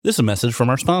This is a message from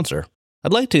our sponsor.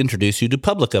 I'd like to introduce you to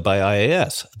Publica by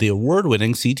IAS, the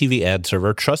award-winning CTV ad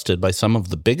server trusted by some of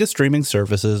the biggest streaming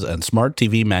services and smart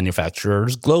TV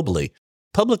manufacturers globally.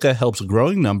 Publica helps a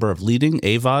growing number of leading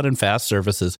AVOD and FAST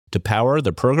services to power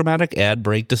their programmatic ad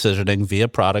break decisioning via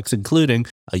products including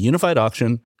a unified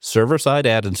auction, server-side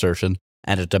ad insertion,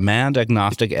 and a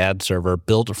demand-agnostic ad server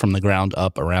built from the ground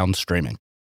up around streaming.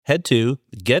 Head to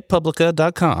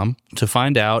getpublica.com to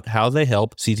find out how they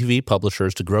help CTV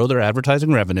publishers to grow their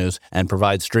advertising revenues and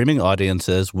provide streaming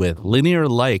audiences with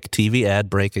linear-like TV ad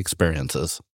break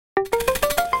experiences.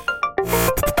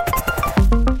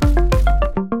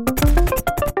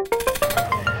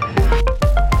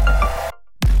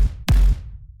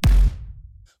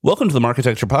 Welcome to the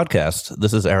Marketecture Podcast.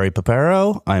 This is Ari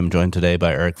Paparo. I'm joined today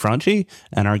by Eric Franchi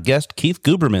and our guest, Keith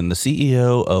Gooberman, the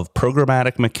CEO of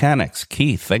Programmatic Mechanics.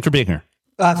 Keith, thanks for being here.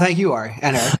 Thank you, Ari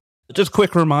and Eric. Just a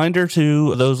quick reminder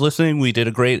to those listening, we did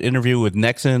a great interview with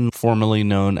Nexon, formerly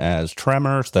known as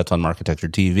Tremor. So that's on Marketecture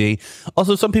TV.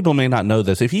 Also, some people may not know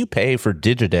this. If you pay for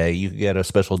Digiday, you get a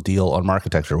special deal on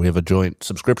Marketecture. We have a joint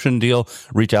subscription deal.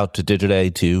 Reach out to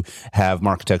Digiday to have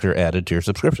Marketecture added to your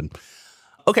subscription.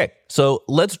 Okay, so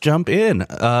let's jump in.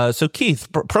 So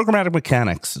Keith, Programmatic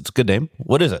Mechanics, it's a good name.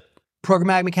 What is it?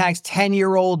 Programmatic Mechanics,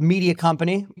 10-year-old media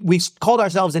company. We called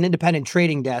ourselves an independent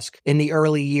trading desk in the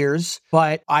early years,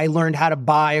 but I learned how to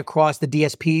buy across the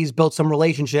DSPs, built some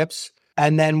relationships,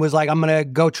 and then was like, I'm going to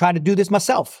go try to do this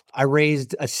myself. I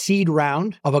raised a seed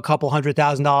round of a couple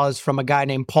 $100,000 from a guy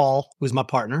named Paul, who's my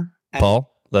partner.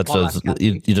 Paul?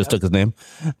 You just took his name?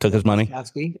 Took his money?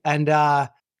 And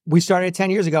we started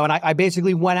 10 years ago, and I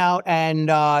basically went out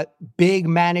and big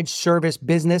managed service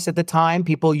business at the time,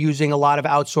 people using a lot of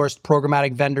outsourced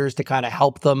programmatic vendors to kind of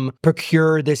help them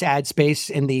procure this ad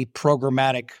space in the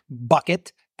programmatic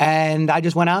bucket. And I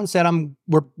just went out and said,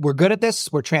 we're good at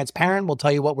this. We're transparent. We'll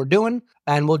tell you what we're doing,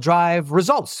 and we'll drive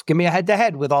results. Give me a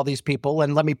head-to-head with all these people,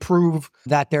 and let me prove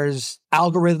that there's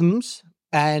algorithms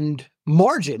and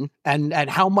margin and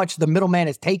how much the middleman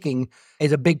is taking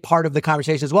is a big part of the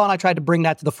conversation as well. And I tried to bring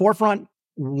that to the forefront,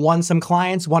 won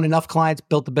enough clients,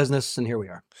 built the business, and here we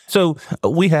are. So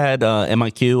we had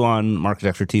MIQ on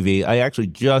Marketecture TV. I actually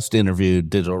just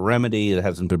interviewed Digital Remedy. It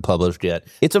hasn't been published yet.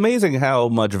 It's amazing how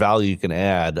much value you can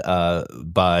add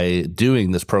by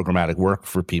doing this programmatic work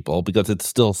for people because it's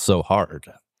still so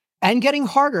hard. And getting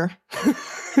harder.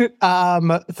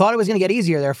 Thought it was going to get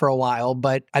easier there for a while,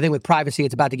 but I think with privacy,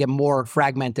 it's about to get more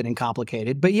fragmented and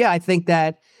complicated. But yeah, I think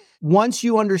that once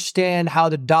you understand how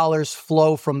the dollars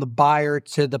flow from the buyer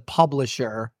to the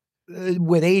publisher,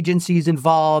 with agencies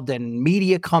involved and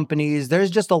media companies,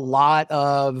 there's just a lot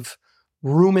of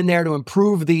room in there to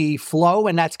improve the flow,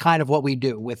 and that's kind of what we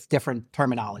do with different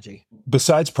terminology.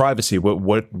 Besides privacy,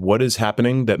 what is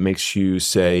happening that makes you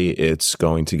say it's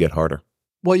going to get harder?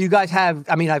 Well, you guys have,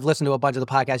 I've listened to a bunch of the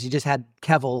podcasts. You just had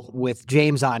Kevel with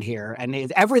James on here, and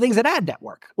everything's an ad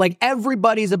network. Like,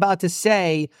 everybody's about to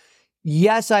say,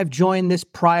 yes, I've joined this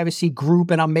privacy group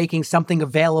and I'm making something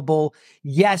available.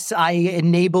 Yes, I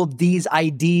enabled these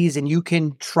IDs and you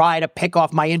can try to pick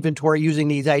off my inventory using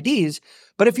these IDs.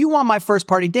 But if you want my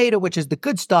first-party data, which is the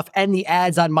good stuff, and the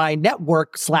ads on my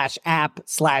network /app/CTV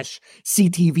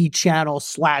channel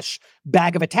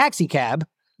 /bag of a taxi cab,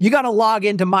 you got to log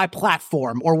into my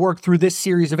platform or work through this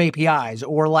series of APIs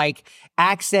or like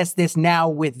access this now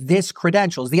with this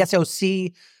credentials. The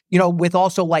SOC, with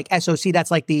also like SOC, that's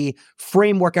like the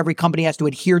framework every company has to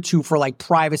adhere to for like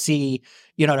privacy,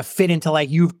 to fit into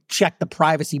like you've checked the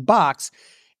privacy box.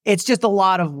 It's just a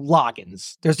lot of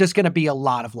logins. There's just going to be a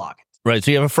lot of logins. Right.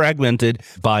 So you have a fragmented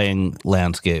buying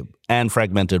landscape and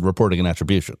fragmented reporting and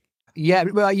attribution.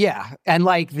 Yeah, and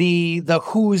like the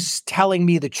who's telling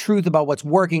me the truth about what's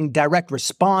working, direct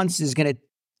response is going to,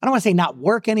 I don't want to say not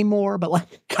work anymore, but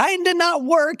like kind of not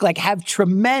work, like have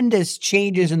tremendous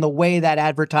changes in the way that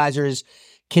advertisers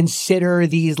consider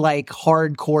these like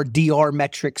hardcore DR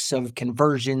metrics of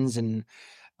conversions and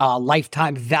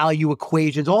lifetime value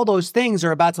equations. All those things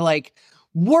are about to like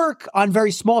work on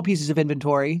very small pieces of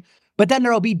inventory, but then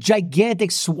there'll be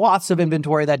gigantic swaths of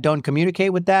inventory that don't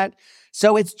communicate with that.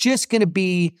 So it's just going to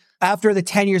be, after the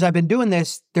 10 years I've been doing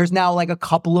this, there's now like a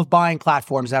couple of buying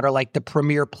platforms that are like the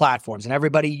premier platforms, and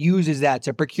everybody uses that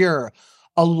to procure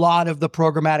a lot of the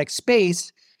programmatic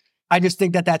space. I just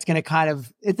think that that's going to kind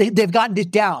of, they've gotten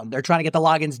it down. They're trying to get the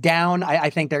logins down. I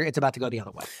think it's about to go the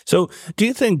other way. So do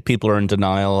you think people are in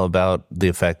denial about the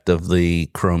effect of the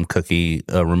Chrome cookie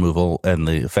removal and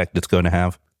the effect it's going to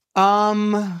have?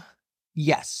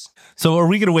 Yes. So are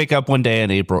we going to wake up one day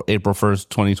on April 1st,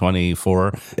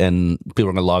 2024, and people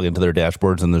are going to log into their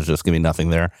dashboards and there's just going to be nothing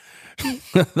there?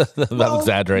 I'm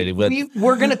exaggerating, but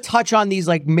we're going to touch on these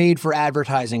like made for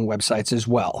advertising websites as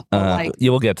well.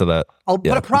 You will get to that.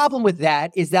 But a problem with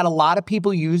that is that a lot of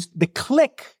people use the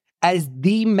click as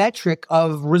the metric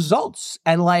of results.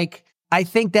 And like, I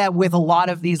think that with a lot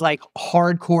of these like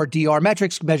hardcore DR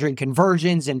metrics, measuring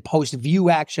conversions and post-view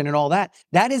action and all that,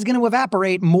 that is going to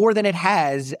evaporate more than it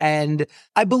has. And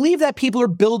I believe that people are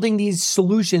building these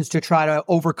solutions to try to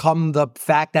overcome the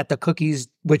fact that the cookies,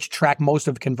 which track most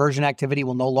of conversion activity,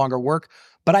 will no longer work.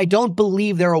 But I don't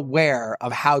believe they're aware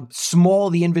of how small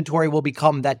the inventory will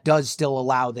become that does still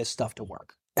allow this stuff to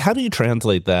work. How do you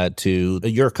translate that to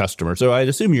your customer? So I'd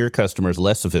assume your customer is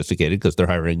less sophisticated because they're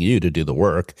hiring you to do the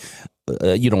work.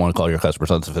 You don't want to call your customers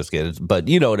unsophisticated, but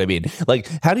you know what I mean. Like,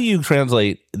 how do you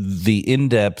translate the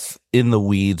in-depth,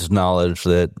 in-the-weeds knowledge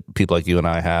that people like you and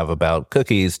I have about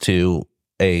cookies to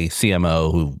a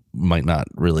CMO who might not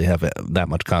really have that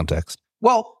much context?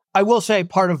 Well, I will say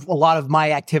part of a lot of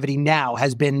my activity now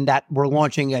has been that we're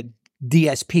launching a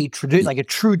DSP, like a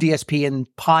true DSP in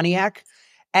Pontiac.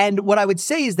 And what I would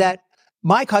say is that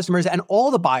my customers and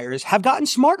all the buyers have gotten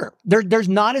smarter. There's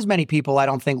not as many people, I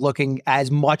don't think, looking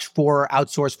as much for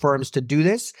outsourced firms to do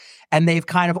this. And they've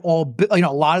kind of all, a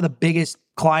lot of the biggest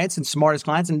clients and smartest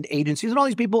clients and agencies and all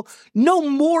these people know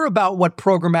more about what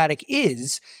programmatic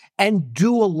is and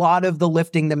do a lot of the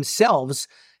lifting themselves.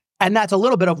 And that's a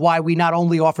little bit of why we not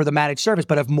only offer the managed service,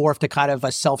 but have morphed to kind of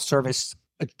a self-service,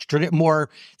 a more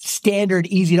standard,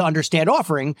 easy to understand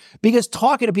offering, because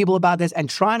talking to people about this and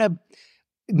trying to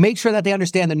make sure that they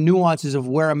understand the nuances of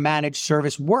where a managed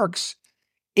service works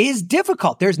is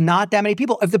difficult. There's not that many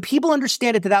people. If the people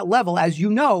understand it to that level, as you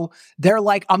know, they're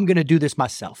like, I'm going to do this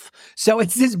myself. So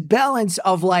it's this balance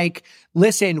of like,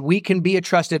 listen, we can be a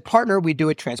trusted partner. We do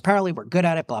it transparently. We're good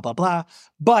at it, blah, blah, blah.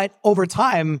 But over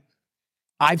time,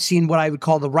 I've seen what I would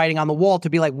call the writing on the wall to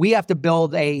be like, we have to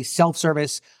build a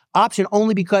self-service option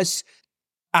only because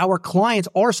our clients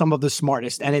are some of the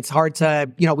smartest. And it's hard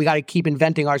to, we got to keep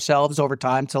inventing ourselves over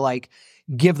time to like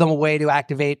give them a way to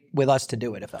activate with us to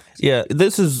do it, if that makes sense. Yeah,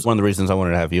 this is one of the reasons I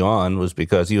wanted to have you on, was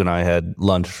because you and I had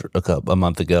lunch a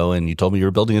month ago and you told me you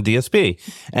were building a DSP.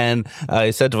 And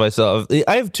I said to myself,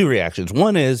 I have two reactions.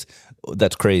 One is,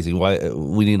 that's crazy. Why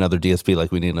we need another DSP?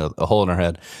 Like we need a hole in our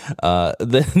head.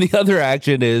 Then the other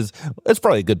action is, it's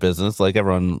probably a good business. Like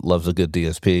everyone loves a good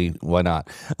DSP. Why not?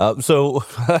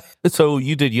 So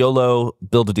you did YOLO,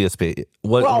 build a DSP.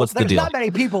 What's the deal? There's not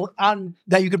many people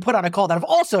that you could put on a call that have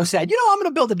also said, I'm going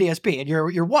to build a DSP, and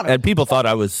you're one of them. And people thought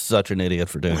I was such an idiot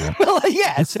for doing it. Well,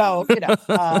 yeah. So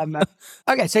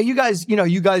okay. So you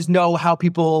guys know how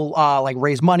people like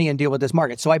raise money and deal with this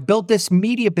market. So I built this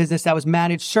media business that was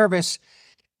managed service.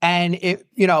 And it,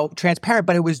 transparent,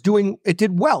 but it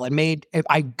did well.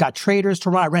 I got traders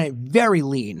to run. I ran it very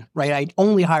lean, right? I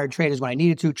only hired traders when I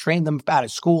needed to, train them out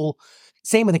of school.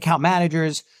 Same with account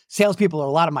managers. Salespeople are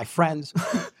a lot of my friends.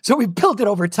 So we built it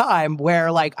over time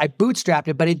where like I bootstrapped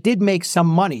it, but it did make some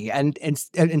money. And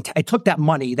I took that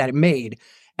money that it made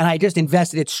and I just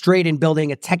invested it straight in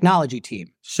building a technology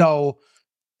team. So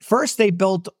first they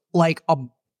built like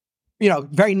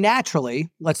very naturally,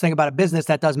 let's think about a business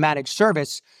that does managed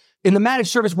service. In the managed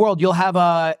service world, you'll have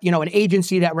an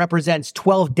agency that represents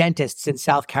 12 dentists in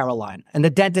South Carolina. And the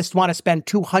dentists want to spend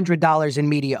 $200 in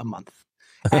media a month.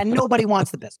 And nobody wants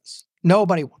the business.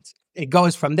 Nobody wants it. It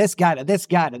goes from this guy to this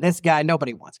guy to this guy.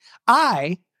 Nobody wants.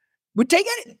 I would take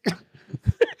it.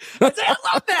 I'd say, I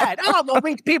love that. We'll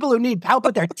reach people who need help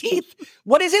with their teeth.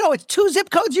 What is it? Oh, it's 2 zip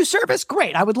codes you service?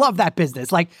 Great. I would love that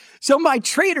business. Like, so my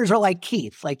traders are like,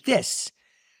 Keith, like this.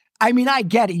 I mean, I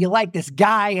get it. You like this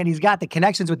guy and he's got the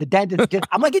connections with the dentist.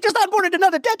 I'm like, he just onboarded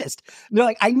another dentist. And they're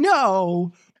like, I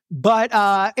know, but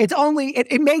it's only,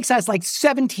 it makes us like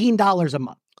 $17 a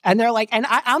month. And they're like, and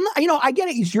I'm I get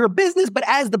it. It's your business, but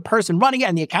as the person running it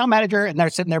and the account manager, and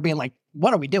they're sitting there being like,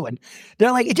 what are we doing?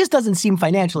 They're like, it just doesn't seem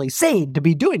financially sane to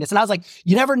be doing this. And I was like,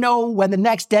 you never know when the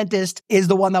next dentist is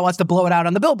the one that wants to blow it out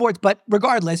on the billboards. But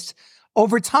regardless,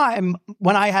 over time,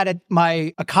 when I had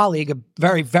a colleague, a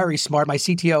very, very smart, my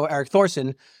CTO, Eric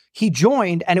Thorson, he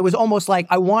joined and it was almost like,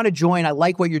 I want to join. I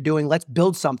like what you're doing. Let's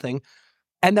build something.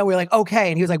 And then we were like, okay.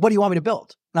 And he was like, what do you want me to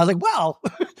build? And I was like, well,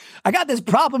 I got this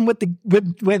problem with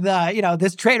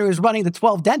this trader who's running the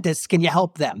 12 dentists. Can you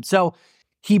help them? So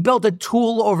he built a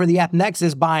tool over the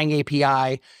AppNexus buying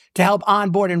API to help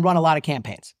onboard and run a lot of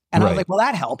campaigns. And I was like, well,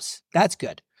 that helps. That's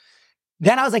good.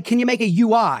 Then I was like, can you make a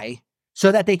UI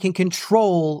so that they can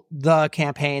control the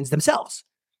campaigns themselves?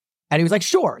 And he was like,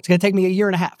 sure. It's going to take me 1.5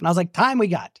 years. And I was like, time we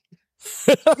got.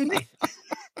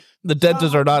 The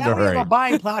dentists are not in a hurry. We have a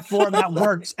buying platform that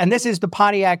works. And this is the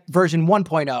Pontiac version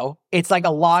 1.0. It's like a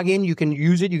login. You can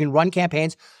use it. You can run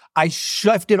campaigns. I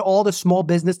shifted all the small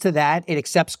business to that. It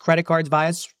accepts credit cards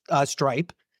via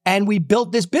Stripe. And we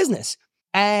built this business.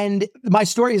 And my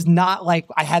story is not like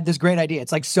I had this great idea.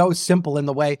 It's like so simple in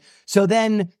the way. So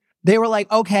then they were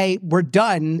like, okay, we're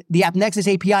done. The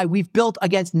AppNexus API, we've built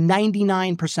against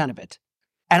 99% of it.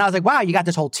 And I was like, wow, you got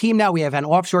this whole team now. We have an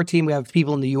offshore team. We have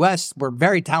people in the US. We're a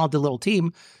very talented little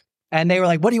team. And they were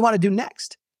like, what do you want to do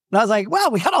next? And I was like,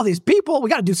 well, we got all these people. We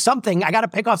got to do something. I got to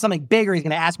pick off something bigger. He's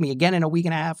going to ask me again in a week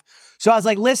and a half. So I was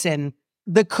like, listen,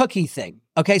 the cookie thing.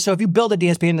 Okay, so if you build a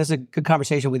DSP, and this is a good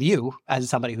conversation with you as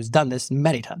somebody who's done this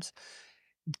many times,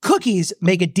 cookies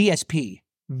make a DSP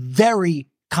very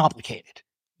complicated.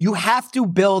 You have to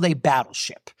build a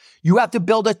battleship. You have to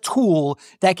build a tool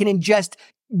that can ingest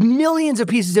millions of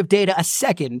pieces of data a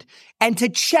second and to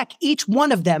check each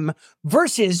one of them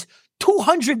versus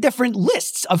 200 different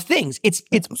lists of things.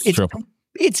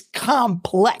 It's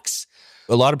complex.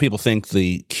 A lot of people think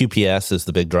the QPS is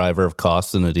the big driver of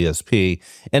costs in a DSP,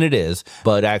 and it is,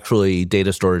 but actually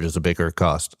data storage is a bigger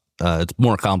cost. It's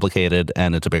more complicated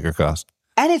and it's a bigger cost.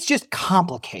 And it's just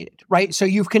complicated, right? So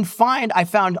I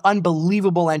found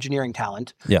unbelievable engineering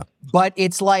talent. Yeah. But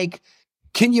it's like,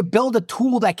 can you build a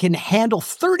tool that can handle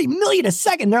 30 million a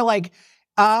second? They're like,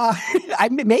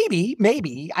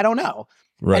 maybe, I don't know.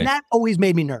 Right. And that always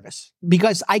made me nervous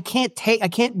because I can't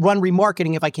run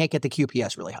remarketing if I can't get the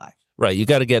QPS really high. Right. You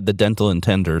got to get the dental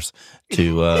intenders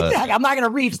to. I'm not going to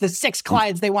reach the 6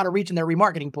 clients they want to reach in their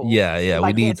remarketing pool. Yeah.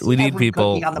 We need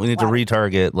people. We need to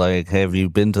retarget. Like, have you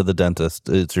been to the dentist?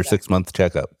 It's your 6-month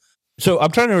checkup. So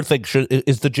I'm trying to think.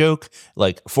 Is the joke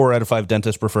like 4 out of 5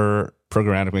 dentists prefer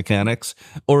programmatic mechanics,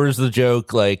 or is the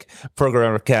joke like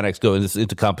programmatic mechanics go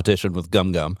into competition with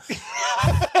Gum Gum?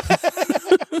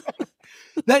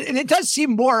 It does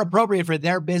seem more appropriate for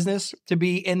their business to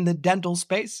be in the dental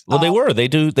space. Well, they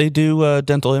do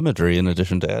dental imagery in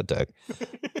addition to ad tech.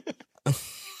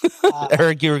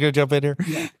 Eric, you were going to jump in here?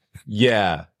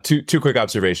 Yeah. Two quick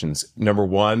observations. Number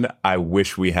one, I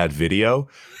wish we had video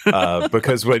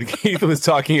because when Keith was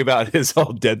talking about his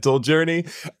whole dental journey,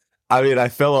 I mean, I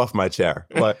fell off my chair,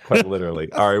 quite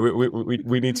literally. All right,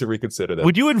 we need to reconsider that.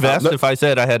 Would you invest if I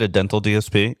said I is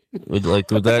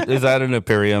that an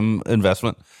Imperium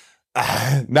investment?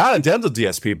 Not a dental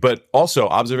DSP, but also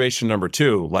observation number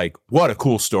 2, like what a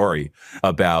cool story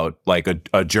about like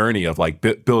a journey of like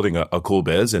building a cool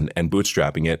biz and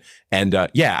bootstrapping it. And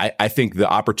I think the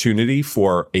opportunity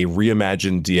for a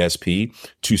reimagined DSP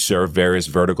to serve various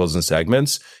verticals and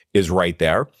segments is right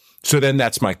there. So then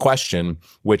that's my question,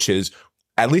 which is,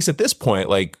 at least at this point,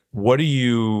 like, what do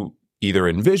you either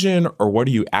envision or what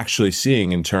are you actually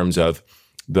seeing in terms of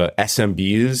the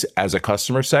SMBs as a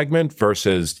customer segment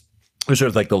versus sort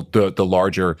of like the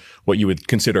larger, what you would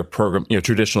consider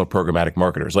traditional programmatic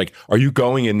marketers? Like, are you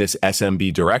going in this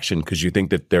SMB direction because you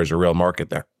think that there's a real market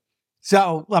there?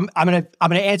 So I'm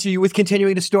gonna answer you with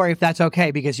continuing the story if that's okay,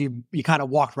 because you kind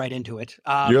of walked right into it.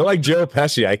 You're like Joe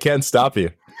Pesci. I can't stop you.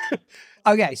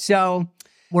 Okay, so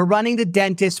we're running the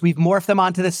dentist. We've morphed them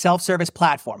onto the self-service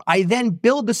platform. I then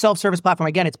build the self-service platform.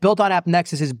 Again, it's built on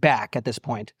AppNexus's back at this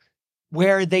point,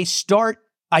 where I start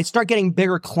getting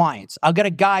bigger clients. I'll get a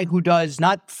guy who does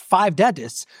not 5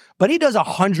 dentists, but he does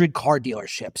 100 car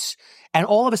dealerships. And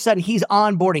all of a sudden, he's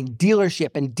onboarding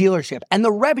dealership. And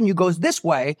the revenue goes this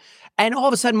way. And all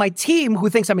of a sudden, my team,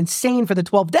 who thinks I'm insane for the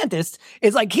 12 dentists,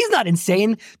 is like, he's not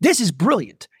insane. This is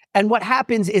brilliant. And what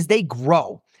happens is they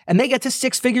grow. And they get to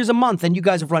 6 figures a month. And you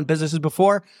guys have run businesses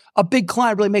before. A big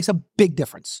client really makes a big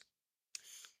difference.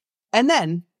 And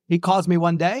then he calls me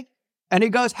one day and he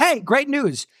goes, hey, great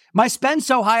news. My spend's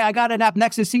so high, I got an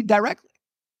AppNexus seat directly.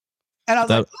 And I was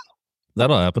like, oh.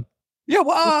 That'll happen. Yeah,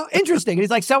 well, interesting. And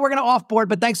he's like, so we're going to offboard,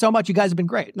 but thanks so much. You guys have been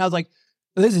great. And I was like,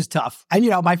 this is tough. And,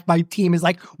 my team is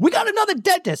like, we got another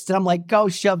dentist. And I'm like, go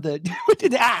shove the...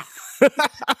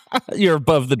 You're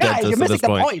above the dentist you're missing at this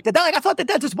point. They're like, I thought the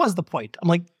dentist was the point. I'm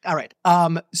like, all right.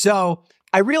 So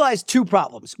I realized 2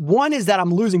 problems. One is that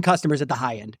I'm losing customers at the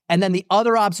high end. And then the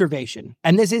other observation,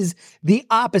 and this is the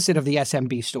opposite of the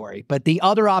SMB story, but the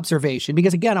other observation,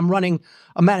 because again, I'm running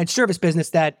a managed service business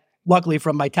that, luckily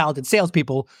from my talented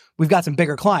salespeople, we've got some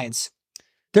bigger clients.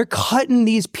 They're cutting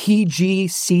these PG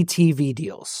CTV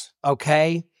deals,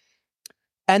 okay?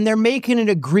 And they're making an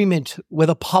agreement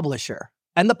with a publisher.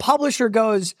 And the publisher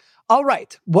goes, all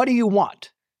right, what do you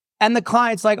want? And the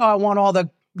client's like, oh, I want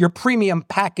your premium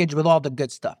package with all the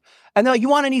good stuff. And they're like, you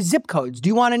want any zip codes? Do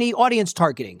you want any audience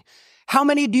targeting? How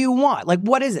many do you want? Like,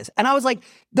 what is this? And I was like,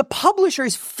 the publisher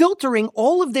is filtering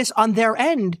all of this on their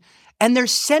end, and they're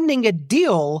sending a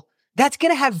deal that's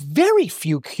going to have very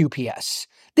few QPS.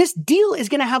 this deal is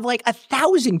going to have like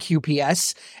 1,000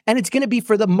 QPS, and it's going to be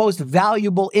for the most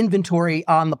valuable inventory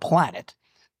on the planet.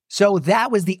 So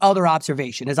that was the other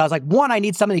observation, is I was like, one, I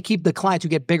need something to keep the clients who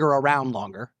get bigger around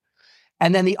longer.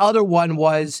 And then the other one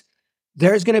was,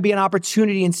 there's going to be an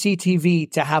opportunity in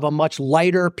CTV to have a much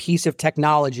lighter piece of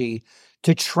technology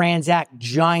to transact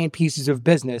giant pieces of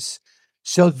business.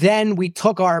 So then we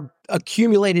took our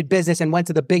accumulated business and went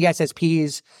to the big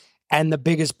SSPs and the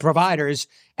biggest providers,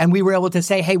 and we were able to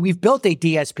say, hey, we've built a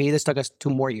DSP. This took us 2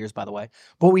 more years, by the way.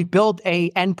 But we built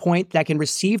a endpoint that can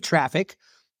receive traffic.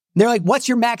 And they're like, what's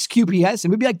your max QPS?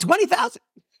 And we'd be like, 20,000.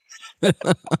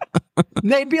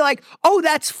 They'd be like, oh,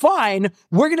 that's fine.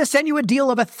 We're going to send you a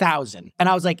deal of 1,000. And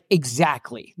I was like,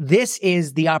 exactly. This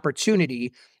is the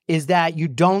opportunity, is that you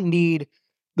don't need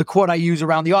the quote I use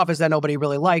around the office that nobody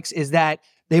really likes, is that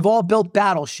they've all built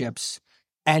battleships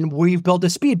and we've built a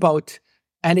speedboat,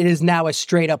 and it is now a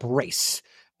straight up race.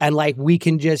 And like, we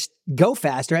can just go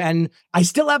faster. And I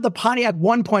still have the Pontiac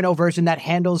 1.0 version that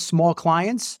handles small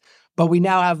clients, but we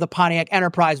now have the Pontiac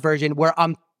Enterprise version where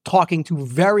I'm talking to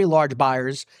very large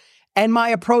buyers. And my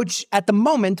approach at the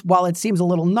moment, while it seems a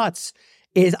little nuts,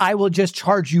 is I will just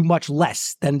charge you much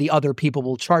less than the other people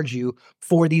will charge you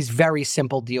for these very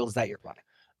simple deals that you're running.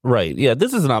 Right. Yeah.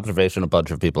 This is an observation a bunch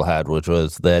of people had, which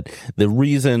was that the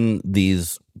reason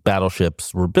these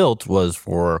battleships were built was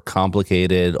for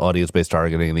complicated audience-based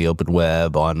targeting in the open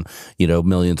web on,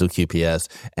 millions of QPS.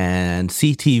 And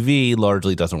CTV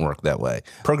largely doesn't work that way.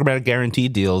 Programmatic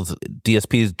guaranteed deals,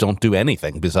 DSPs don't do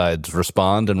anything besides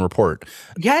respond and report.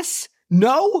 Yes,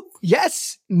 no,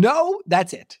 yes, no,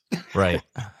 that's it. Right.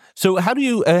 So how do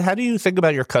you think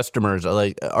about your customers?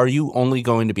 Like, are you only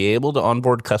going to be able to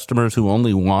onboard customers who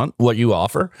only want what you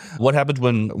offer? What happens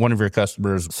when one of your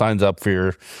customers signs up for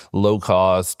your low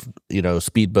cost,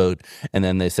 speedboat, and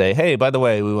then they say, hey, by the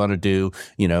way, we want to do,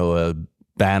 a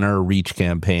banner reach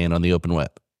campaign on the open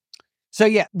web? So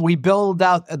yeah, we build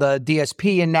out the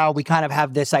DSP, and now we kind of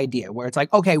have this idea where it's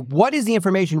like, okay, what is the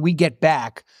information we get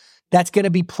back that's going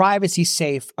to be privacy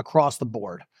safe across the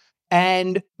board?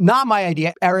 And not my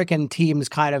idea, Eric and team's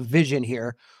kind of vision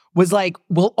here was like,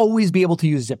 we'll always be able to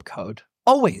use zip code.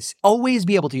 Always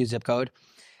be able to use zip code.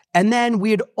 And then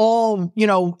we'd all,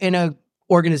 in a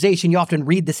organization, you often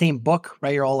read the same book,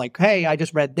 right? You're all like, hey, I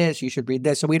just read this, you should read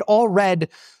this. So we'd all read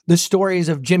the stories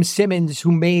of Jim Simmons,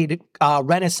 who made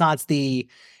Renaissance the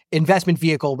investment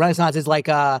vehicle. Renaissance is like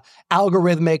a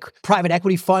algorithmic private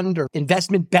equity fund or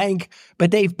investment bank,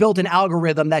 but they've built an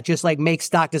algorithm that just like makes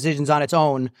stock decisions on its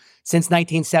own since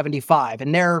 1975.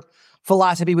 And their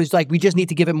philosophy was like, we just need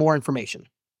to give it more information.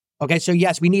 Okay, so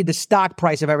yes, we need the stock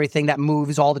price of everything that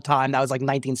moves all the time. That was like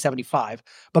 1975.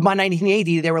 But by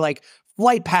 1980, they were like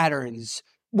flight patterns,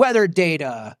 weather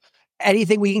data,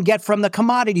 anything we can get from the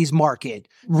commodities market,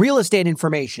 real estate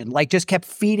information, like just kept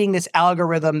feeding this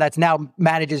algorithm that's now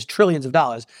manages trillions of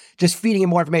dollars, just feeding it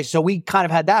more information. So we kind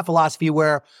of had that philosophy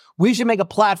where we should make a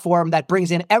platform that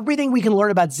brings in everything we can learn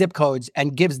about zip codes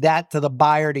and gives that to the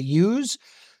buyer to use.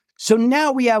 So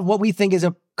now we have what we think is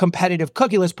a competitive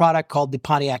cookieless product called the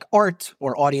Pontiac ART,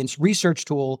 or Audience Research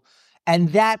Tool.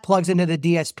 And that plugs into the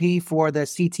DSP for the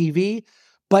CTV.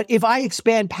 But if I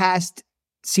expand past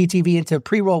CTV into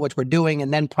pre-roll, which we're doing,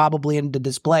 and then probably into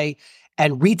display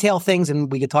and retail things,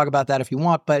 and we could talk about that if you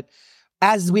want. But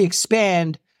as we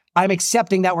expand, I'm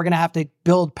accepting that we're going to have to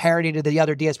build parity to the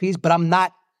other DSPs, but I'm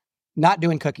not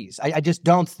doing cookies. I just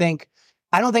don't think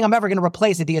I'm ever going to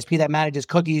replace a DSP that manages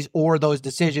cookies or those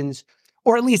decisions,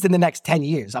 or at least in the next 10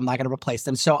 years, I'm not going to replace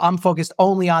them. So I'm focused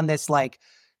only on this like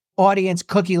audience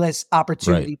cookieless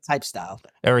opportunity type style.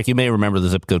 Eric, you may remember the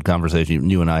zip code conversation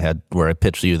you and I had where I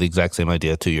pitched you the exact same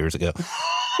idea 2 years ago.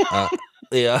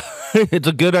 Yeah, it's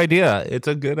a good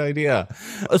idea.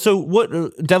 So what,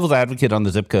 devil's advocate on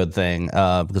the zip code thing,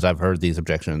 because I've heard these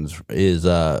objections, is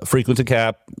frequency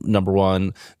cap, number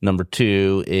one. Number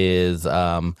two is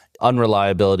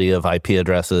unreliability of IP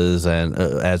addresses and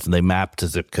as they map to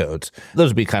zip codes. Those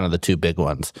would be kind of the two big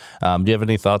ones. Do you have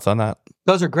any thoughts on that?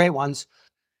 Those are great ones.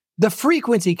 The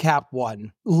frequency cap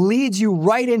one leads you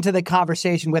right into the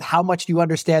conversation with how much do you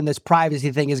understand this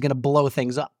privacy thing is going to blow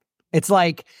things up. It's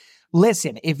like,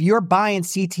 listen, if you're buying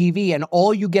CTV and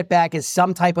all you get back is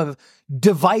some type of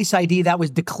device ID that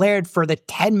was declared for the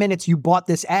 10 minutes you bought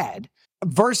this ad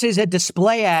versus a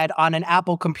display ad on an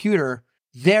Apple computer,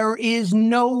 there is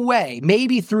no way,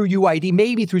 maybe through UID,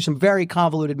 maybe through some very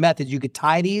convoluted methods, you could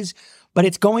tie these, but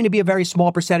it's going to be a very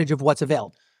small percentage of what's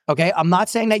available. Okay, I'm not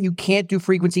saying that you can't do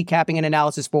frequency capping and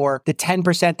analysis for the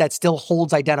 10% that still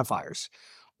holds identifiers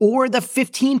or the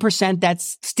 15%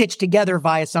 that's stitched together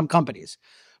via some companies.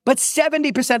 But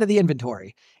 70% of the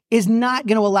inventory is not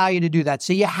going to allow you to do that.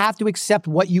 So you have to accept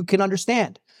what you can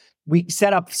understand. We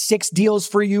set up 6 deals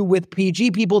for you with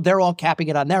PG people. They're all capping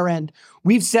it on their end.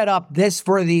 We've set up this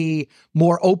for the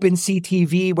more open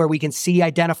CTV where we can see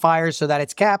identifiers so that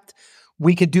it's capped.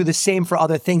 We could do the same for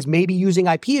other things, maybe using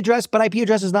IP address, but IP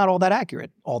address is not all that accurate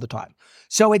all the time.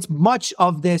 So it's much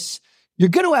of this. You're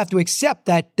going to have to accept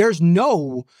that there's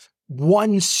no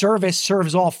one service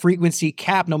serves all frequency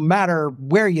cap, no matter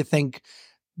where you think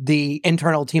the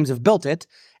internal teams have built it.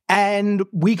 And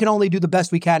we can only do the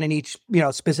best we can in each,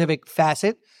 specific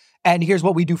facet. And here's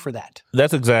what we do for that.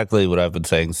 That's exactly what I've been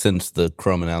saying since the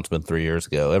Chrome announcement 3 years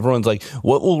ago. Everyone's like,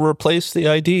 what will replace the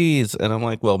IDs? And I'm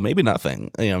like, well, maybe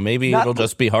nothing. Maybe it'll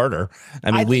just be harder.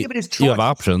 I mean, you have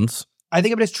options. I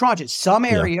think of it as tranches. Some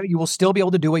area you will still be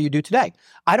able to do what you do today.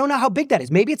 I don't know how big that is.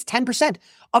 Maybe it's 10%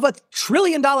 of $1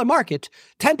 trillion market.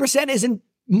 10% isn't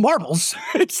marbles.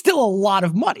 It's still a lot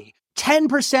of money.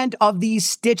 10% of these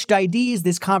stitched IDs,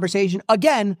 this conversation,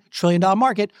 again, $1 trillion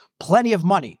market, plenty of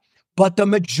money. But the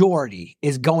majority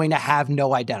is going to have no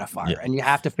identifier, and you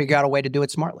have to figure out a way to do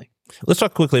it smartly. Let's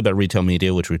talk quickly about retail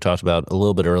media, which we talked about a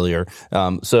little bit earlier.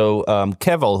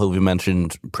 Kevel, who we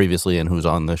mentioned previously and who was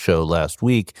on the show last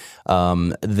week,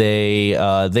 they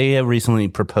have recently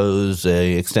proposed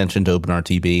an extension to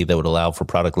OpenRTB that would allow for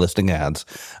product listing ads,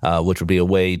 which would be a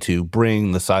way to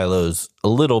bring the silos a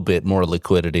little bit more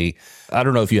liquidity. I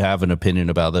don't know if you have an opinion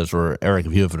about this, or Eric,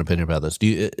 if you have an opinion about this. Do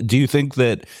you think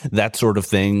that sort of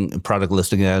thing, product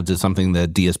listing ads, is something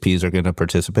that DSPs are going to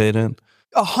participate in?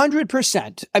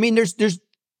 100%. I mean, there's,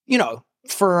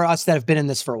 for us that have been in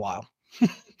this for a while,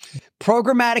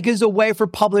 programmatic is a way for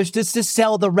publishers to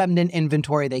sell the remnant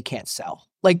inventory they can't sell.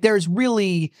 Like it's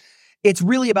really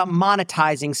about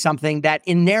monetizing something that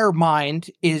in their mind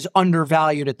is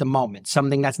undervalued at the moment,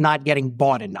 something that's not getting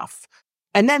bought enough.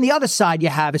 And then the other side you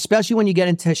have, especially when you get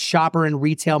into shopper and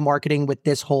retail marketing with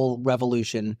this whole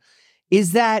revolution,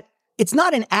 is that it's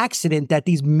not an accident that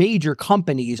these major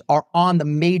companies are on the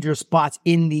major spots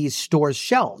in these stores'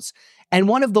 shelves. And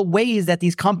one of the ways that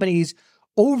these companies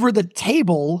over the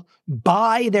table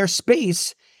buy their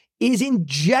space is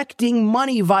injecting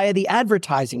money via the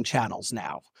advertising channels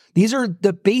now. These are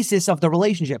the basis of the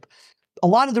relationship. A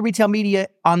lot of the retail media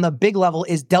on the big level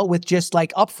is dealt with just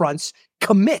like upfronts,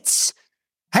 commits.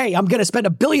 Hey, I'm going to spend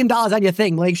 $1 billion on your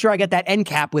thing. Make sure I get that end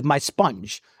cap with my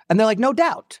sponge. And they're like, no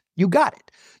doubt, you got it.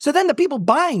 So then the people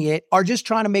buying it are just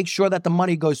trying to make sure that the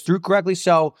money goes through correctly.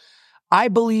 So I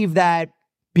believe that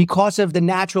because of the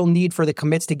natural need for the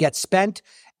commits to get spent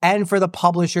and for the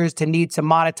publishers to need to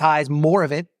monetize more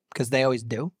of it, because they always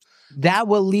do, that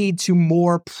will lead to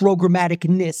more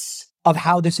programmaticness of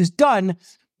how this is done.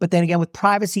 But then again, with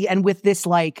privacy and with this,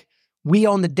 we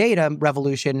own the data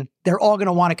revolution, they're all going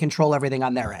to want to control everything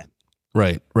on their end.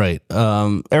 Right.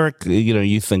 Eric,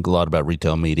 you think a lot about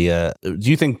retail media. Do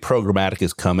you think programmatic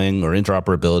is coming, or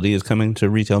interoperability is coming to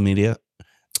retail media?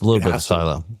 A little bit of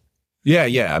silo.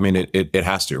 Yeah. I mean, it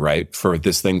has to, right? For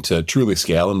this thing to truly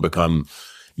scale and become,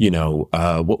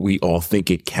 what we all think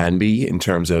it can be in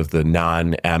terms of the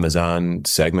non-Amazon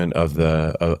segment of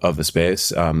the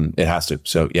space. It has to.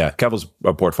 So yeah, Kevel's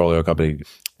a portfolio company,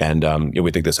 and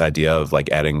we think this idea of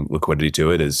adding liquidity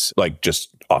to it is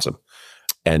just awesome.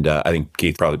 And I think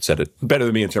Keith probably said it better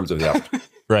than me in terms of that.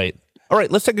 Right. All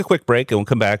right, let's take a quick break and we'll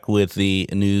come back with the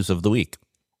news of the week.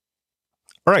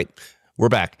 All right. We're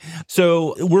back.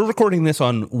 So we're recording this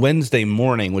on Wednesday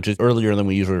morning, which is earlier than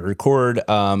we usually record.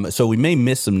 So we may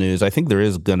miss some news. I think there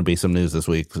is going to be some news this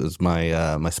week, is my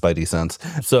spidey sense.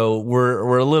 So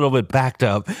we're a little bit backed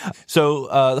up.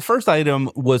 So the first item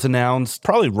was announced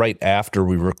probably right after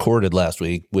we recorded last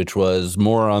week, which was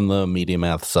more on the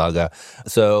MediaMath saga.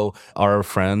 So our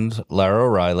friend Lara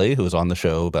O'Reilly, who was on the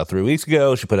show about 3 weeks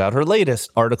ago, she put out her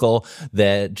latest article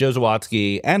that Joe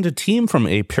Zawadzki and a team from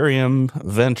Aperium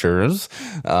Ventures,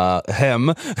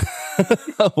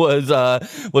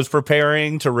 was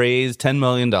preparing to raise $10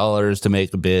 million to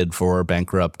make a bid for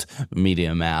bankrupt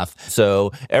MediaMath.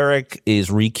 So Eric is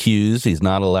recused. He's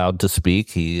not allowed to speak.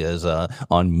 He is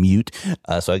on mute.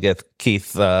 So I guess,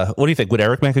 Keith, what do you think? Would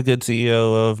Eric make a good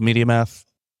CEO of MediaMath?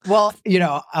 Well,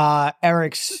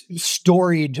 Eric's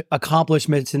storied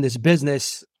accomplishments in this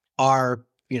business are,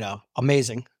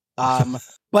 amazing.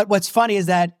 But what's funny is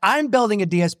that I'm building a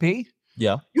DSP.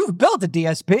 Yeah. You've built a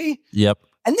DSP. Yep.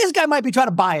 And this guy might be trying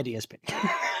to buy a DSP.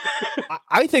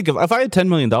 I think if I had $10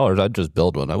 million, I'd just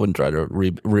build one. I wouldn't try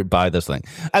to buy this thing.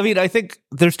 I mean, I think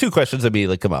there's two questions that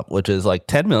immediately come up, which is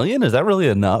 $10 million, is that really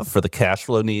enough for the cash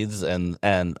flow needs and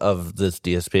of this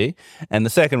DSP? And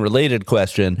the second related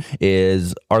question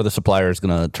is, are the suppliers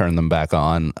going to turn them back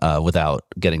on without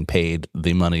getting paid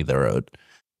the money they're owed?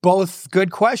 Both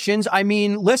good questions. I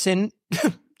mean, listen,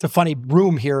 it's a funny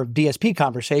room here of DSP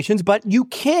conversations, but you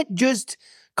can't just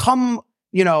come,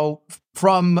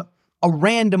 from a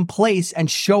random place and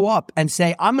show up and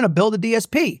say, I'm going to build a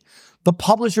DSP. The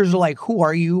publishers are like, who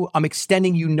are you? I'm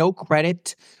extending you no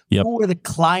credit. Yep. Who are the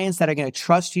clients that are going to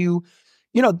trust you?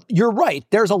 You're right.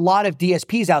 There's a lot of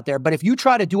DSPs out there, but if you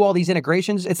try to do all these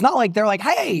integrations, it's not like they're like,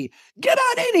 hey, get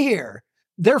on in here.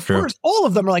 They're first, all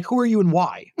of them are like, who are you and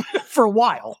why for a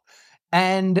while.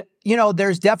 And,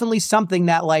 there's definitely something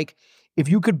that like, if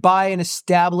you could buy an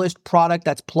established product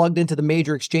that's plugged into the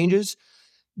major exchanges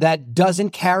that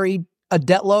doesn't carry a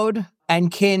debt load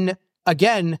and can,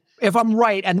 again, if I'm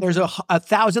right and there's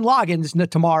 1,000 logins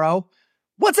tomorrow,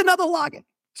 what's another login?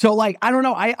 So like, I don't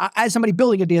know. I as somebody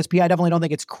building a DSP, I definitely don't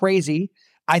think it's crazy.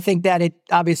 I think that it,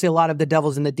 obviously a lot of the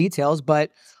devil's in the details,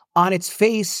 but on its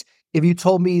face, if you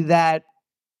told me that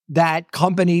that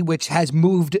company, which has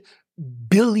moved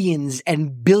billions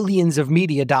and billions of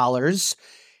media dollars,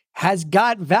 has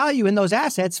got value in those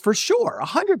assets for sure,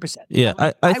 100%. Yeah,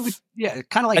 I would,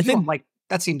 kind of like, I'm like,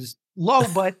 that seems low,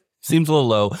 but seems a little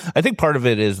low. I think part of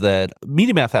it is that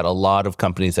MediaMath had a lot of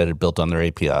companies that had built on their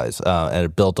APIs and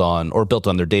had built on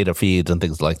their data feeds and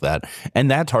things like that. And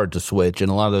that's hard to switch.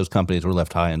 And a lot of those companies were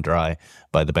left high and dry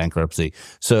by the bankruptcy.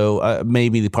 So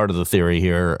maybe the part of the theory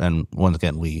here, and once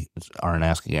again, we aren't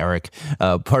asking Eric,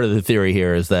 part of the theory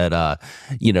here is that,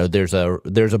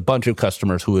 there's a bunch of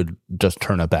customers who would just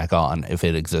turn it back on if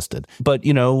it existed. But,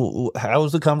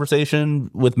 how's the conversation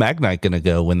with Magnite going to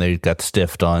go when they got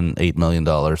stiffed on $8 million?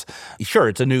 Sure,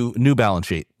 it's a new balance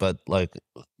sheet, but like,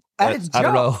 I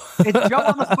don't know. It's Joe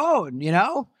on the phone,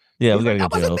 Yeah, we got to get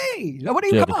Joe. Me.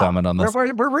 Nobody come comment on this.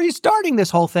 We're restarting this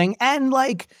whole thing, and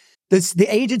like the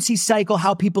agency cycle,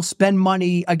 how people spend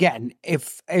money. Again,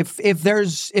 if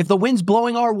the wind's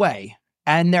blowing our way,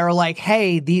 and they're like,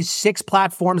 hey, these 6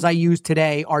 platforms I use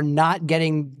today are not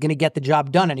going to get the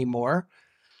job done anymore,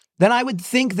 then I would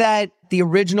think that the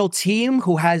original team,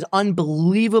 who has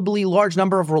unbelievably large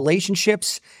number of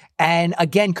relationships and,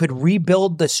 again, could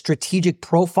rebuild the strategic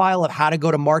profile of how to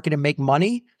go to market and make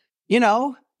money, you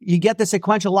get the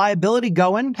sequential liability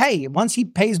going. Hey, once he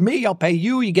pays me, I'll pay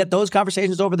you. You get those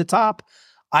conversations over the top.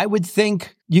 I would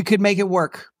think you could make it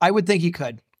work. I would think you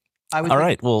could. All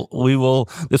right. Well,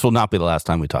 this will not be the last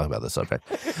time we talk about this subject.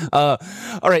 All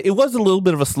right. It was a little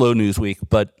bit of a slow news week,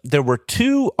 but there were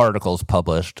 2 articles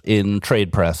published in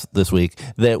trade press this week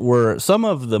that were some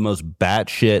of the most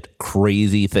batshit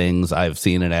crazy things I've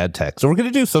seen in ad tech. So we're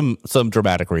going to do some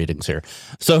dramatic readings here.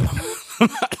 So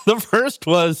the first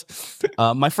was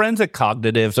my friends at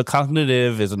Cognitive. So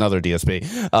Cognitive is another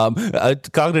DSP.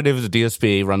 Cognitive is a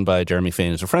DSP run by Jeremy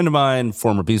Fain. He's a friend of mine,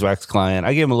 former Beeswax client.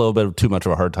 I gave him a little bit too much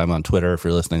of a hard time on Twitter. If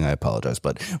you're listening, I apologize,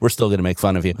 but we're still going to make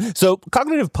fun of you. So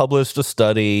Cognitive published a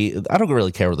study. I don't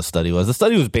really care what the study was. The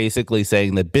study was basically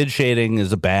saying that bid shading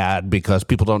is bad because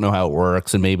people don't know how it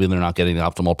works and maybe they're not getting the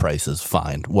optimal prices.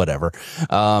 Fine, whatever.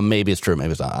 Maybe it's true, maybe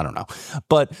it's not. I don't know.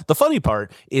 But the funny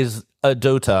part is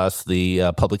Dotas,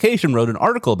 the publication, wrote an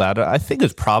article about it. I think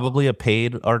it's probably a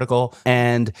paid article.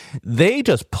 And they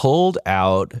just pulled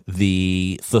out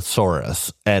the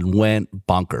thesaurus and went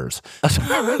bonkers.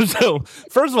 So,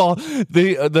 first of all,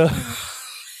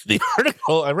 the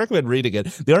article, I recommend reading it.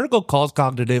 The article calls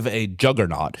Cognitive a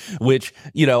juggernaut, which,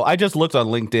 I just looked on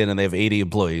LinkedIn and they have 80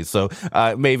 employees. So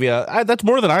maybe that's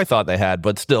more than I thought they had,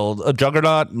 but still a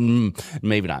juggernaut,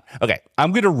 maybe not. Okay,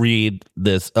 I'm going to read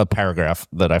a paragraph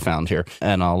that I found here,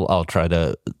 and I'll try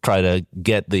to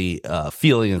get the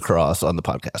feeling across on the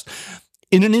podcast.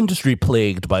 In an industry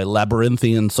plagued by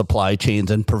labyrinthian supply chains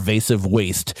and pervasive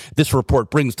waste, this report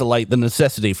brings to light the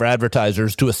necessity for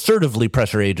advertisers to assertively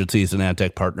pressure agencies and ad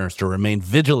tech partners to remain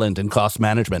vigilant in cost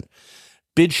management.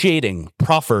 Bid shading,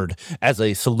 proffered as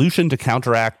a solution to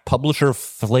counteract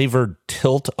publisher-flavored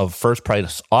tilt of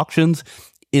first-price auctions,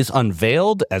 is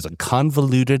unveiled as a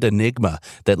convoluted enigma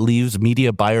that leaves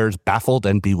media buyers baffled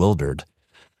and bewildered.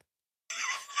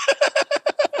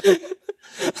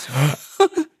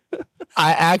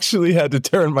 I actually had to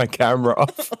turn my camera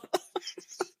off.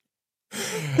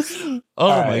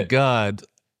 My God.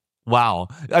 Wow.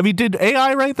 I mean, did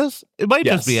AI write this? It might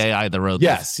just be AI that wrote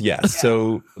this. Yes.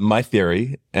 So my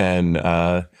theory, and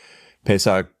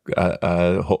Pesach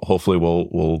hopefully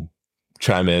will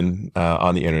chime in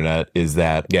on the internet, is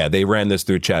that, they ran this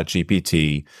through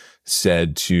ChatGPT,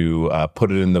 said to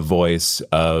put it in the voice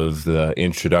of the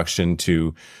introduction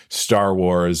to Star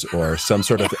Wars or some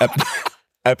sort of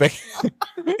epic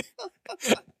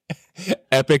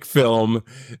film,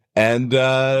 and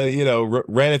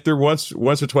ran it through once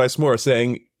or twice more,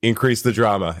 saying increase the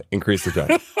drama.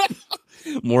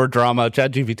 More drama.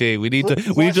 ChatGPT. We need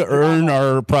to earn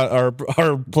our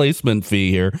placement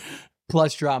fee here.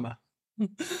 Plus drama.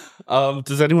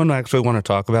 Does anyone actually want to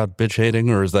talk about bitch hating,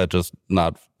 or is that just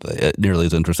not nearly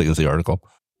as interesting as the article?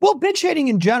 Well, bitch hating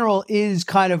in general is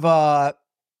kind of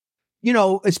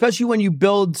especially when you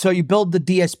build the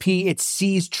DSP, it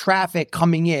sees traffic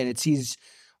coming in. It sees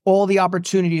all the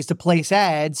opportunities to place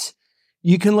ads.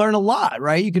 You can learn a lot,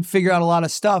 right? You can figure out a lot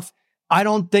of stuff. I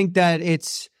don't think that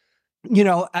it's,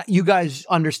 you guys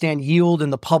understand yield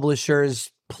and the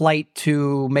publisher's plight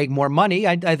to make more money.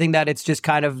 I think that it's just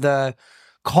kind of the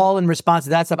call and response to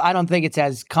that stuff. I don't think it's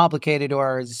as complicated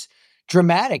or as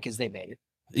dramatic as they made it.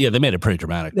 Yeah, they made it pretty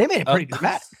dramatic.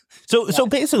 So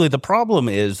basically, the problem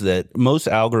is that most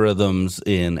algorithms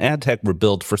in ad tech were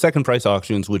built for second price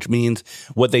auctions, which means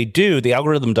what they do, the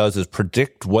algorithm does is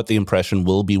predict what the impression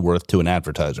will be worth to an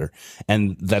advertiser.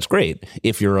 And that's great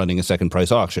if you're running a second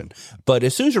price auction. But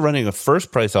as soon as you're running a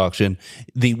first price auction,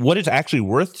 what it's actually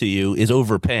worth to you is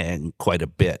overpaying quite a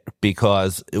bit,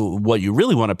 because what you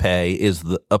really want to pay is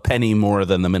a penny more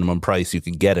than the minimum price you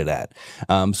can get it at.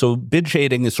 So bid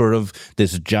shading is sort of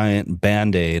this giant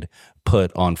Band-Aid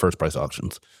put on first price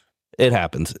auctions. It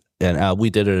happens. And we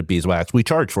did it at Beeswax. We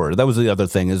charge for it. That was the other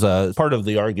thing, is part of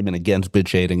the argument against bid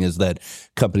shading is that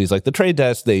companies like the Trade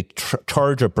Desk, they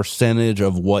charge a percentage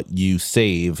of what you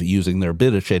save using their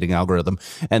bid shading algorithm.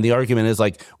 And the argument is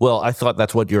like, well, I thought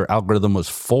that's what your algorithm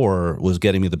was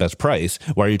getting me the best price.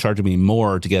 Why are you charging me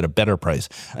more to get a better price?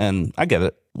 And I get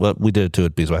it. Well, we did it too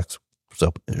at Beeswax.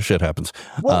 So shit happens.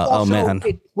 Well, also,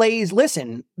 it plays,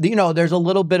 listen, there's a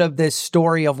little bit of this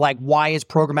story of like, why is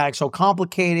programmatic so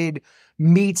complicated,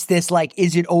 meets this, like,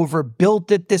 is it overbuilt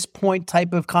at this point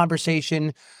type of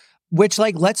conversation, which,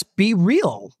 like, let's be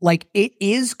real. Like, it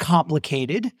is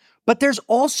complicated, but there's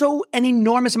also an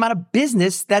enormous amount of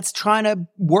business that's trying to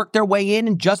work their way in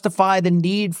and justify the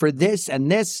need for this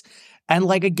and this. And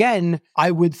like, again,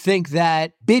 I would think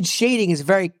that bid shading is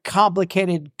very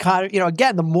complicated.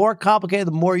 Again, the more complicated,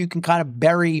 the more you can kind of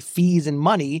bury fees and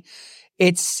money.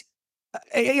 It's,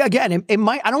 again, it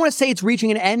might, I don't want to say it's reaching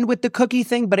an end with the cookie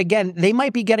thing, but again, they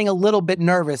might be getting a little bit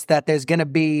nervous that there's going to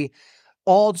be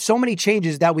so many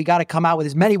changes that we got to come out with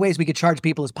as many ways we could charge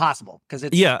people as possible. Because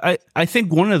it's, I think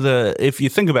if you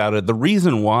think about it, the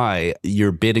reason why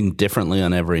you're bidding differently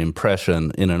on every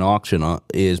impression in an auction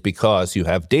is because you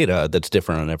have data that's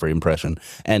different on every impression.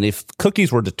 And if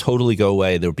cookies were to totally go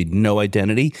away, there would be no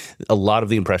identity. A lot of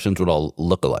the impressions would all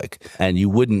look alike, and you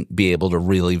wouldn't be able to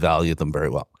really value them very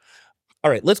well. All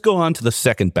right, let's go on to the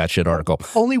second batshit article.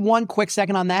 Only one quick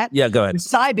second on that. Yeah, go ahead.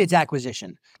 Sybid's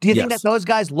acquisition. Do you think that those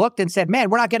guys looked and said,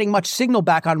 man, we're not getting much signal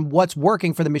back on what's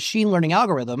working for the machine learning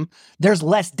algorithm. There's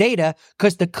less data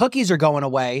because the cookies are going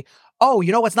away. Oh,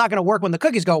 you know what's not going to work when the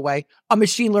cookies go away? A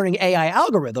machine learning AI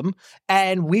algorithm.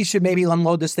 And we should maybe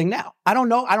unload this thing now. I don't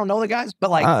know the guys,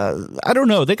 but like... I don't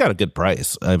know. They got a good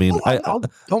price. I mean...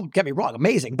 don't get me wrong.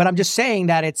 Amazing. But I'm just saying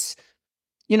that it's...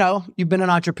 you've been an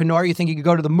entrepreneur. You think you could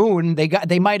go to the moon.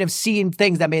 They might have seen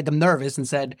things that made them nervous and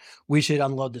said, we should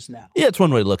unload this now. Yeah, it's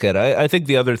one way to look at it. I think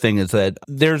the other thing is that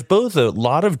there's both a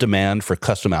lot of demand for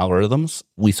custom algorithms.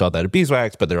 We saw that at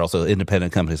Beeswax, but there are also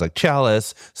independent companies like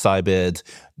Chalice, Sybid.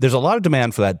 There's a lot of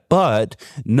demand for that, but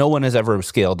no one has ever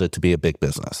scaled it to be a big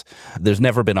business. There's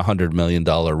never been a $100 million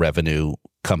revenue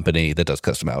company that does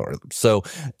custom algorithms. So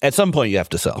at some point you have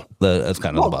to sell. That's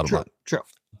kind of the bottom line. True.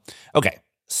 Okay.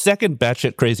 Second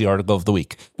batshit crazy article of the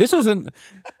week. This isn't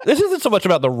so much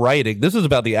about the writing. This is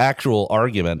about the actual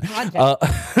argument,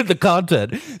 the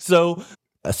content. So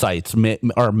sites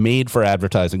are made for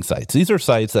advertising sites. These are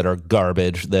sites that are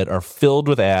garbage, that are filled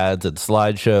with ads and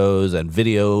slideshows and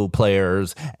video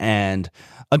players. And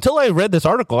until I read this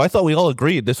article, I thought we all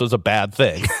agreed this was a bad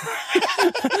thing.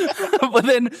 But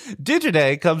then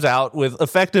Digiday comes out with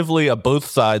effectively a both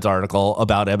sides article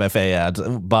about MFA ads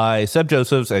by Seb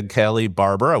Josephs and Kelly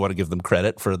Barber. I want to give them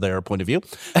credit for their point of view.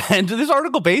 And this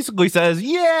article basically says,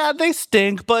 yeah, they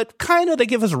stink, but kind of they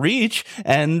give us reach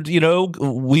and,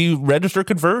 we register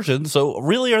conversions. So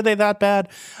really, are they that bad?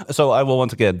 So I will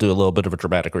once again do a little bit of a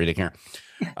dramatic reading here.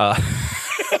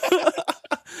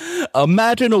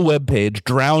 Imagine a web page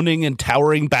drowning in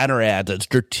towering banner ads and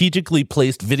strategically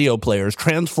placed video players,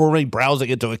 transforming browsing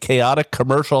into a chaotic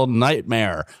commercial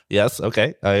nightmare. Yes,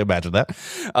 okay, I imagine that.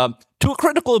 To a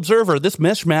critical observer, this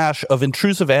mishmash of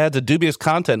intrusive ads and dubious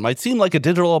content might seem like a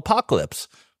digital apocalypse.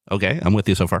 Okay, I'm with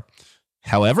you so far.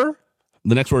 However,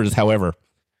 the next word is however.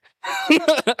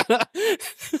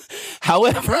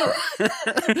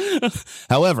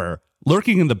 However,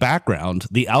 lurking in the background,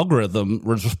 the algorithm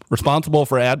responsible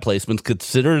for ad placements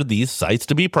consider these sites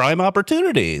to be prime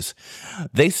opportunities.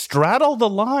 They straddle the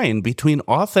line between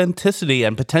authenticity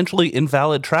and potentially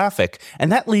invalid traffic,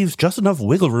 and that leaves just enough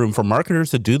wiggle room for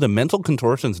marketers to do the mental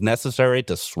contortions necessary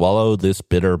to swallow this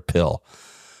bitter pill.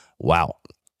 Wow.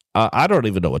 I don't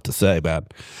even know what to say, man.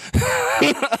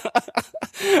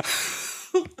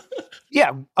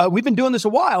 Yeah, we've been doing this a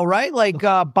while, right? Like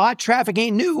bot traffic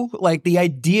ain't new. Like the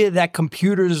idea that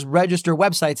computers register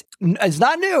websites is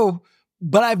not new,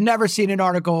 but I've never seen an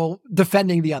article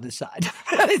defending the other side.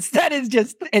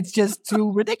 It's just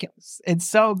too ridiculous. It's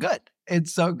so good.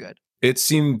 It's so good. It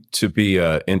seemed to be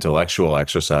an intellectual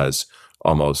exercise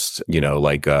almost,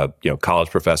 like college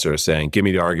professor saying, give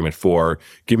me the argument for,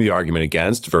 give me the argument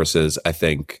against, versus I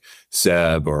think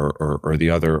Seb or the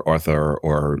other author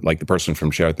or like the person from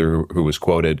ShareThrough who was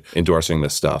quoted endorsing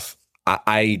this stuff.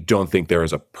 I don't think there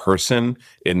is a person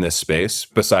in this space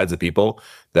besides the people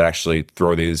that actually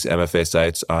throw these MFA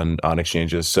sites on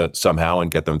exchanges somehow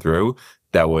and get them through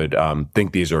that would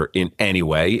think these are in any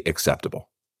way acceptable.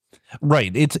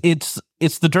 Right.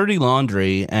 It's the dirty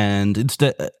laundry, and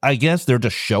I guess they're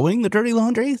just showing the dirty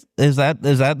laundry. Is that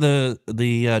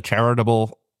the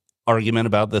charitable argument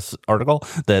about this article?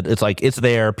 That it's like it's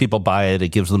there, people buy it, it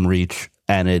gives them reach,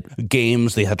 and it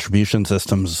games the attribution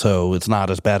systems, so it's not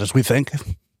as bad as we think.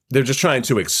 They're just trying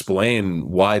to explain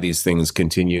why these things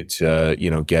continue to,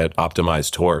 get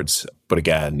optimized towards. But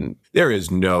again, there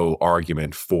is no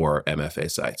argument for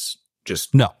MFA sites.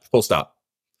 Just no. Full stop.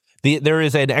 There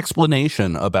is an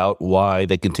explanation about why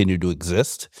they continue to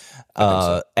exist.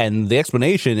 And the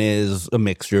explanation is a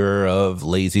mixture of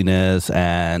laziness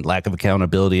and lack of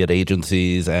accountability at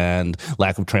agencies and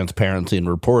lack of transparency in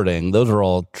reporting. Those are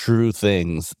all true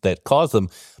things that cause them.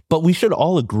 But we should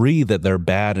all agree that they're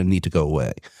bad and need to go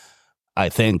away. I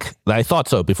thought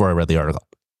so before I read the article.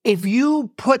 If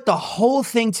you put the whole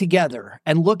thing together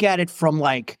and look at it from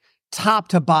like top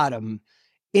to bottom,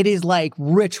 it is like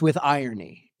rich with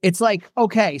irony. It's like,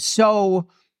 okay, so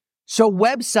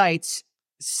websites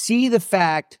see the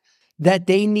fact that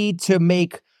they need to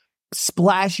make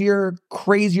splashier,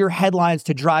 crazier headlines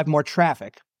to drive more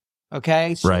traffic.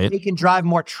 Okay? So right. They can drive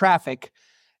more traffic.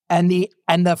 And the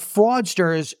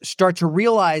fraudsters start to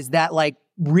realize that like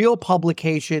real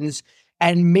publications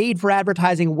and made for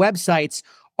advertising websites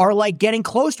are like getting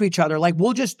close to each other. Like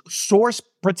we'll just source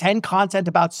pretend content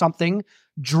about something,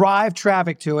 drive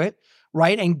traffic to it,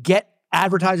 right? And get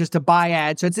advertisers to buy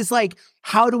ads. So it's just like,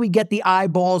 how do we get the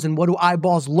eyeballs and what do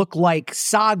eyeballs look like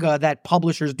saga that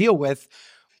publishers deal with,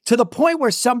 to the point where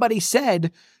somebody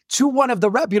said to one of the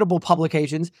reputable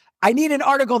publications, I need an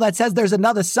article that says there's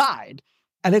another side.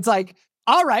 And it's like,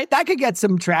 all right, that could get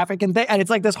some traffic. And it's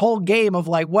like this whole game of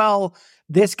like, well,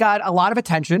 this got a lot of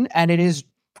attention and it is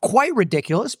quite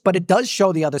ridiculous, but it does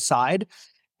show the other side.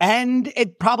 And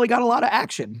it probably got a lot of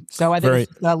action. So I think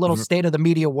it's a little state of the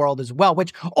media world as well,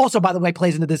 which also, by the way,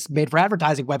 plays into this made for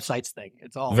advertising websites thing.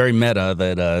 It's all very meta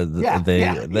that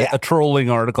a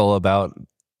trolling article about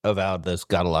this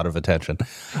got a lot of attention.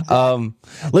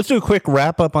 Let's do a quick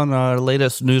wrap up on our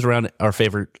latest news around our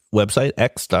favorite website,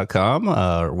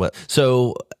 x.com.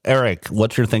 So, Eric,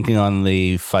 what's your thinking on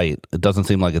the fight? It doesn't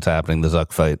seem like it's happening, the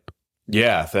Zuck fight.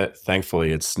 Yeah,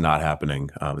 thankfully it's not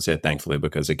happening. I say thankfully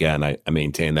because, again, I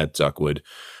maintain that Zuck would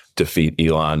defeat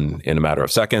Elon in a matter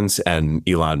of seconds, and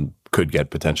Elon could get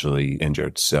potentially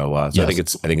injured. So, yes.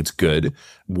 I think it's good.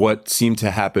 What seemed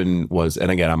to happen was,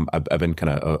 and again, I've been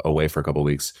kind of away for a couple of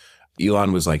weeks.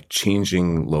 Elon was like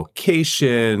changing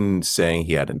location, saying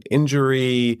he had an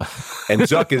injury, and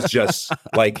Zuck is just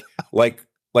like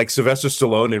Sylvester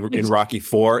Stallone in Rocky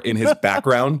IV in his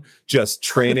background, just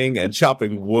training and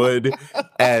chopping wood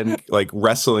and like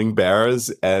wrestling bears.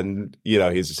 And,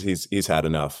 he's had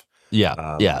enough.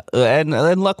 Yeah.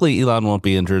 And luckily Elon won't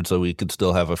be injured, so we could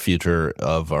still have a future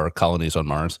of our colonies on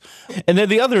Mars. And then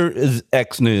the other is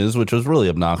X News, which was really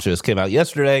obnoxious, came out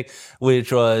yesterday,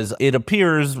 which was, it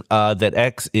appears that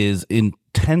X is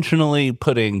intentionally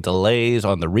putting delays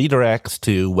on the redirects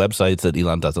to websites that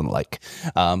Elon doesn't like.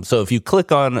 So if you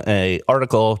click on an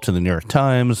article to the New York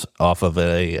Times off of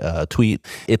a tweet,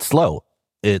 it's slow.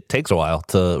 It takes a while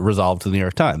to resolve to the New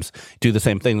York Times. Do the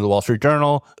same thing to the Wall Street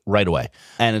Journal right away.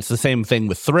 And it's the same thing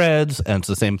with Threads, and it's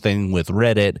the same thing with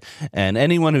Reddit. And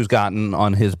anyone who's gotten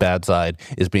on his bad side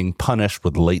is being punished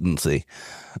with latency.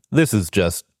 This is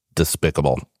just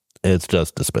despicable. It's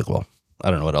just despicable. I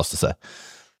don't know what else to say.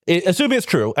 Assuming it's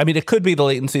true. I mean, it could be the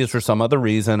latency is for some other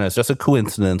reason. It's just a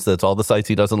coincidence that's all the sites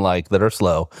he doesn't like that are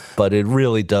slow. But it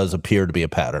really does appear to be a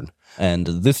pattern. And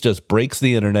this just breaks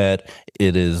the internet.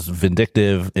 It is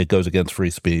vindictive. It goes against free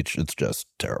speech. It's just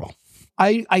terrible.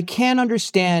 I can't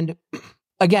understand.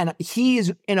 Again, he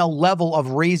is in a level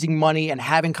of raising money and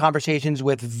having conversations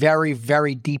with very,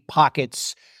 very deep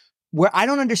pockets where I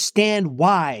don't understand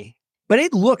why, but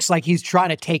it looks like he's trying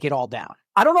to take it all down.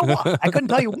 I don't know why. I couldn't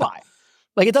tell you why.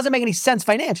 Like, it doesn't make any sense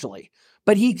financially,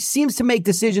 but he seems to make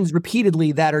decisions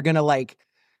repeatedly that are going to, like,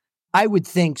 I would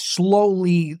think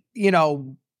slowly,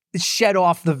 shed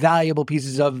off the valuable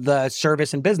pieces of the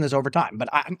service and business over time. But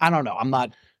I don't know. I'm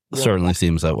not. Really Certainly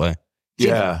seems that way.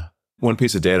 Yeah. One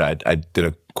piece of data, I did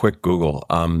a quick Google.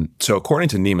 So according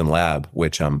to Neiman Lab,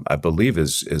 which I believe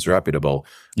is reputable.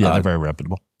 Yeah, they're very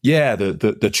reputable. Yeah,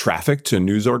 the traffic to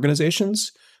news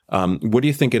organizations. What do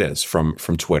you think it is from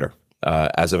Twitter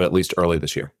as of at least early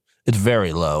this year? It's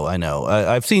very low. I know.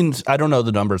 I've seen, I don't know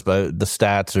the numbers, but the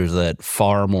stats are that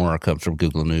far more comes from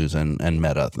Google News and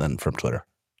Meta than from Twitter.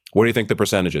 What do you think the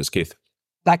percentage is, Keith?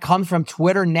 That comes from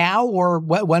Twitter now, or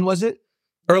when was it?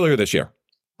 Earlier this year.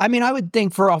 I mean, I would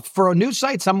think for a news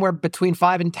site, somewhere between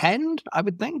 5 and 10, I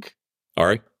would think. All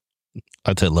right.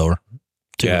 I'd say lower.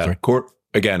 2 or 3.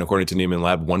 Again, according to Neiman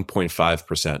Lab,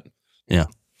 1.5%. Yeah.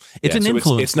 It's an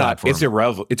influence. It's not. It's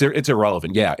irrelevant. It's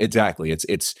irrelevant. Yeah, exactly.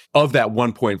 It's of that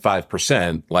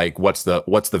 1.5%. Like, what's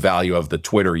the value of the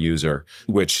Twitter user?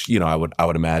 Which I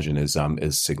would imagine is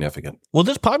significant. Well,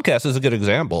 this podcast is a good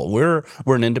example. We're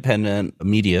an independent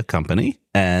media company,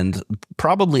 and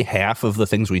probably half of the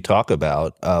things we talk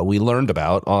about, we learned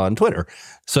about on Twitter.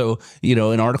 So,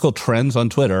 an article trends on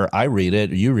Twitter, I read it,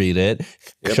 you read it,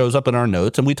 shows up in our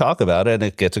notes, and we talk about it, and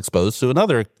it gets exposed to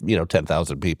another,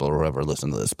 10,000 people or whoever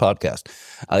listen to this podcast.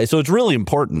 So it's really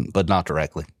important, but not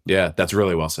directly. Yeah, that's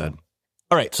really well said.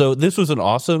 All right, so this was an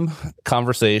awesome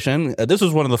conversation. This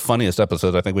was one of the funniest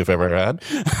episodes I think we've ever had.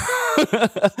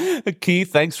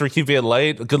 Keith, thanks for keeping it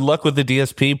light. Good luck with the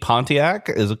DSP. Pontiac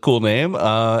is a cool name,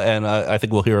 and I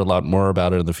think we'll hear a lot more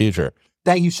about it in the future.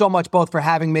 Thank you so much both for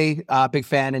having me. Big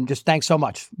fan, and just thanks so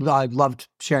much. I loved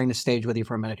sharing the stage with you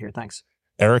for a minute here. Thanks.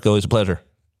 Eric, always a pleasure.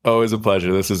 Always a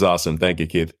pleasure. This is awesome. Thank you,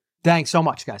 Keith. Thanks so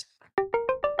much, guys.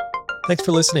 Thanks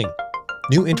for listening.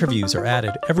 New interviews are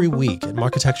added every week at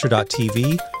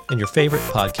marketecture.tv and your favorite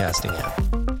podcasting app.